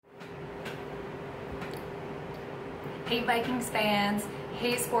Hey Vikings fans,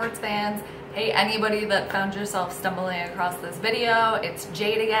 hey sports fans, hey anybody that found yourself stumbling across this video, it's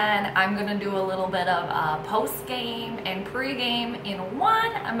Jade again. I'm gonna do a little bit of post-game and pre-game in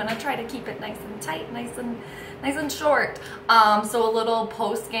one. I'm gonna try to keep it nice and tight, nice and short. So a little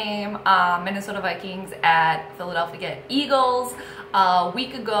post-game, Minnesota Vikings at Philadelphia Eagles. A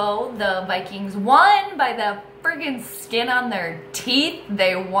week ago, the Vikings won by the friggin' skin on their teeth.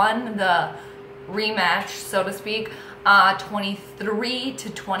 They won the rematch, so to speak,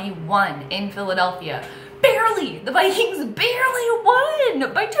 23-21 in Philadelphia. Barely! The Vikings barely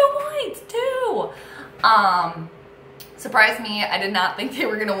won by 2 points, too! Surprised me. I did not think they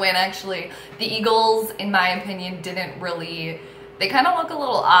were gonna win, actually. The Eagles, in my opinion, didn't really... They kind of look a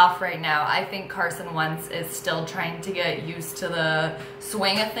little off right now. I think Carson Wentz is still trying to get used to the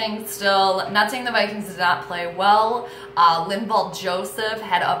swing of things still. Not saying the Vikings did not play well. Linval Joseph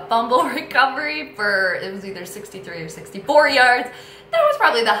had a fumble recovery for, it was either 63 or 64 yards. That was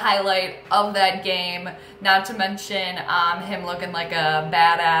probably the highlight of that game. Not to mention him looking like a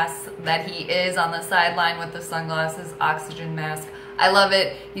badass that he is on the sideline with the sunglasses, oxygen mask. I love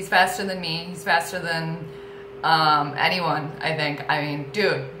it. He's faster than me. He's faster than anyone, I think. I mean,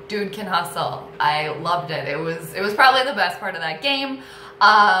 dude can hustle. I loved it. It was probably the best part of that game.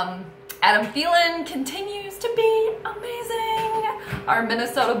 Adam Thielen continues to be amazing. Our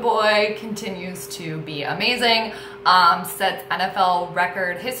Minnesota boy continues to be amazing. Sets NFL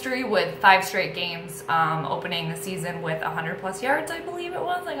record history with 5 straight games, opening the season with 100+ yards, I believe it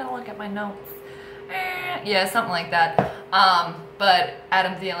was. I gotta look at my notes. Yeah, something like that. But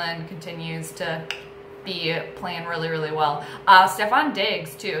Adam Thielen continues to be playing really well. Stephon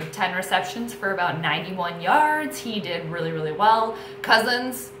Diggs too, 10 receptions for about 91 yards. He did really well.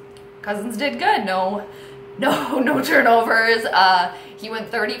 Cousins did good. No turnovers. He went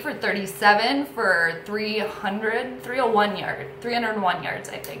 30 for 37 for 301 yards,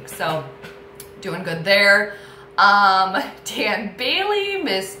 I think. So doing good there. Dan Bailey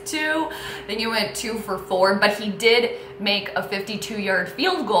missed 2. I think he went 2 for 4, but he did make a 52-yard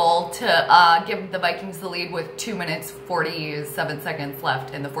field goal to give the Vikings the lead with 2 minutes 47 seconds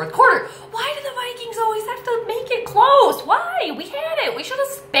left in the 4th quarter. Why do the Vikings always have to make it close? Why? We had it. We should have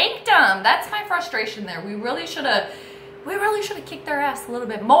spanked them. That's my frustration there. We really should have kicked their ass a little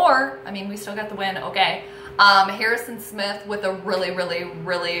bit more. I mean, we still got the win. Okay. Harrison Smith with a really,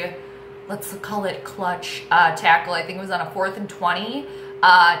 let's call it clutch tackle. I think it was on a 4th and 20.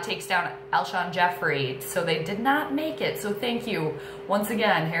 Takes down Alshon Jeffrey. So they did not make it. So thank you once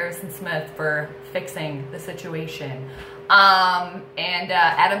again, Harrison Smith, for fixing the situation. Adam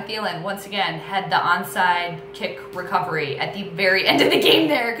Thielen once again had the onside kick recovery at the very end of the game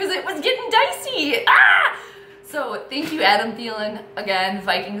there because it was getting dicey. So thank you, Adam Thielen. Again,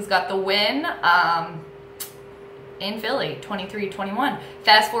 Vikings got the win. In Philly, 23-21.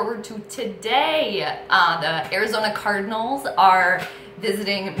 Fast forward to today, the Arizona Cardinals are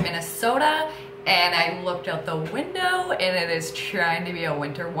visiting Minnesota, and I looked out the window, and it is trying to be a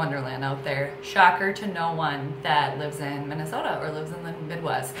winter wonderland out there. Shocker to no one that lives in Minnesota or lives in the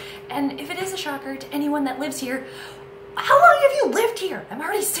Midwest. And if it is a shocker to anyone that lives here, how long have you lived here? I'm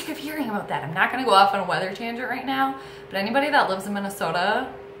already sick of hearing about that. I'm not gonna go off on a weather tangent right now, but anybody that lives in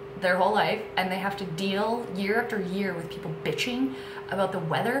Minnesota their whole life and they have to deal year after year with people bitching about the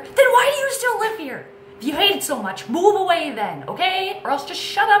weather, then why do you still live here? If you hate it so much, move away then, okay? Or else just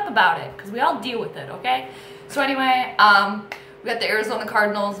shut up about it, because we all deal with it, okay? So anyway, we got the Arizona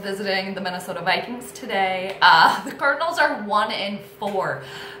Cardinals visiting the Minnesota Vikings today. The Cardinals are 1-4,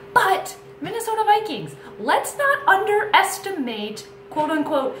 but Minnesota Vikings, let's not underestimate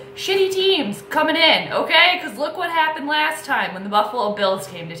quote-unquote shitty teams coming in, okay? Because look what happened last time when the Buffalo Bills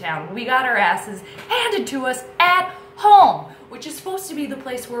came to town. We got our asses handed to us at home, which is supposed to be the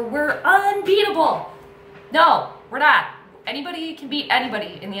place where we're unbeatable. No, we're not. Anybody can beat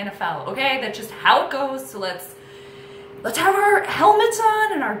anybody in the NFL, okay? That's just how it goes. So let's have our helmets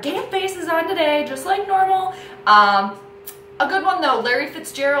on and our game faces on today, just like normal. A good one though, Larry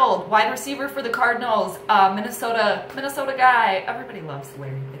Fitzgerald, wide receiver for the Cardinals, Minnesota guy. Everybody loves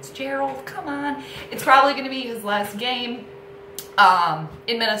Larry Fitzgerald, come on. It's probably gonna be his last game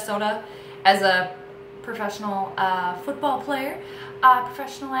in Minnesota as a professional football player,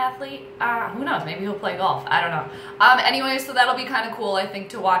 professional athlete. Who knows, maybe he'll play golf, I don't know. Anyway, so that'll be kind of cool, I think,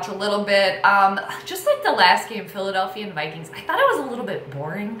 to watch a little bit. Just like the last game, Philadelphia and Vikings, I thought it was a little bit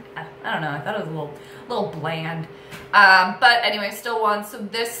boring. I don't know, I thought it was a little bland. But anyway, still won. So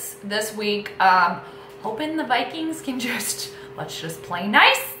this week, hoping the Vikings can let's just play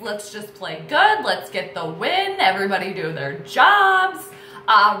nice. Let's just play good. Let's get the win. Everybody do their jobs.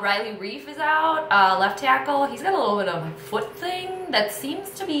 Riley Reef is out, left tackle. He's got a little bit of a foot thing that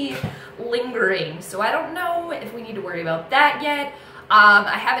seems to be lingering. So I don't know if we need to worry about that yet.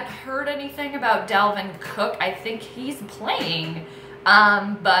 I haven't heard anything about Dalvin Cook. I think he's playing,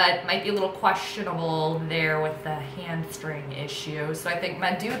 but might be a little questionable there with the hamstring issue. So I think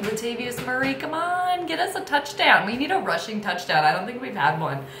my dude, Latavius Murray, come on, get us a touchdown. We need a rushing touchdown. I don't think we've had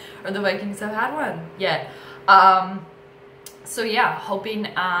one, or the Vikings have had one yet. So yeah, hoping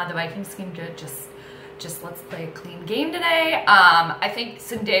the Vikings can get just let's play a clean game today. I think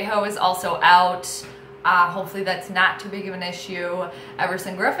Sendejo is also out. Hopefully that's not too big of an issue.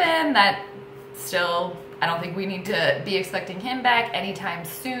 Everson Griffin, that still, I don't think we need to be expecting him back anytime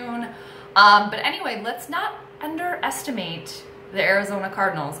soon. But anyway, let's not underestimate the Arizona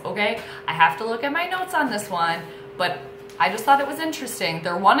Cardinals, okay? I have to look at my notes on this one, but I just thought it was interesting.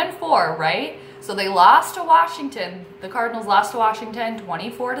 They're 1-4, right? So they lost to Washington. The Cardinals lost to Washington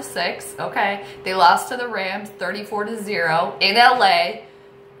 24-6, okay? They lost to the Rams 34-0 in LA.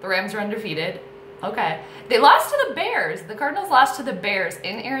 The Rams are undefeated. Okay. They lost to the Bears. The Cardinals lost to the Bears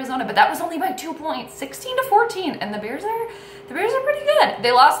in Arizona, but that was only by 2 points, 16-14. And the Bears are pretty good.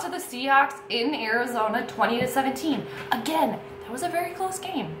 They lost to the Seahawks in Arizona, 20-17. Again, that was a very close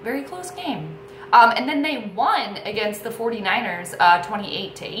game. Very close game. And then they won against the 49ers,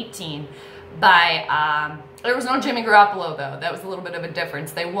 28-18 by, there was no Jimmy Garoppolo though. That was a little bit of a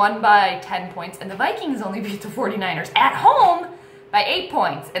difference. They won by 10 points, and the Vikings only beat the 49ers at home by 8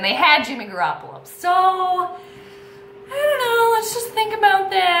 points, and they had Jimmy Garoppolo. So, I don't know, let's just think about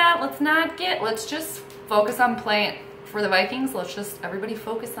that. Let's just focus on playing, for the Vikings, let's just, everybody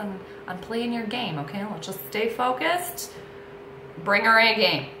focus on playing your game, okay? Let's just stay focused, bring our A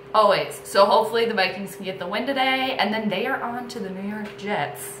game, always. So hopefully the Vikings can get the win today, and then they are on to the New York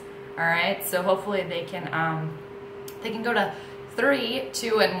Jets, all right? So hopefully they can go to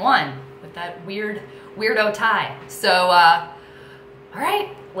 3-2-1 with that weirdo tie. So, all right,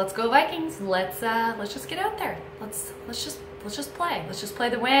 let's go Vikings. Let's just get out there. Let's just play. Let's just play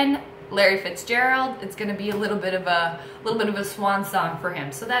the win. Larry Fitzgerald. It's gonna be a little bit of a swan song for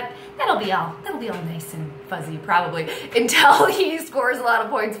him. So that'll be all nice and fuzzy probably until he scores a lot of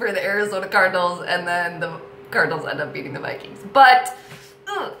points for the Arizona Cardinals, and then the Cardinals end up beating the Vikings. But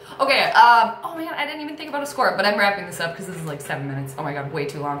okay. Oh man, I didn't even think about a score. But I'm wrapping this up because this is like 7 minutes. Oh my god, way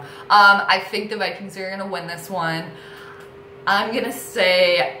too long. I think the Vikings are gonna win this one. I'm gonna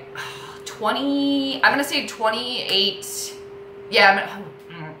say 20. I'm gonna say 28. Yeah.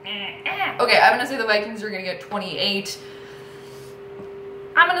 Okay. I'm gonna say the Vikings are gonna get 28.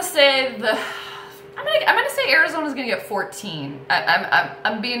 I'm gonna say Arizona's gonna get 14.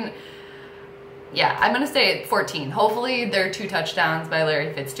 I'm gonna say 14. Hopefully they're 2 touchdowns by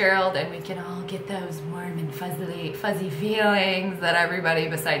Larry Fitzgerald, and we can all get those warm and fuzzy feelings that everybody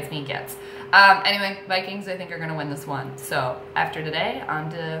besides me gets. Anyway, Vikings, I think, are going to win this one. So, after today, on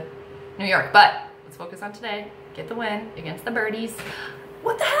to New York. But, let's focus on today. Get the win against the Birdies.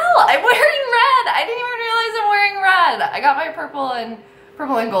 What the hell? I'm wearing red! I didn't even realize I'm wearing red! I got my purple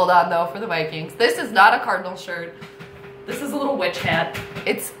and gold on, though, for the Vikings. This is not a Cardinal shirt. This is a little witch hat.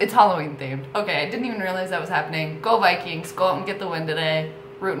 It's Halloween themed. Okay, I didn't even realize that was happening. Go Vikings. Go out and get the win today.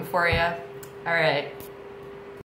 Rooting for you. Alright.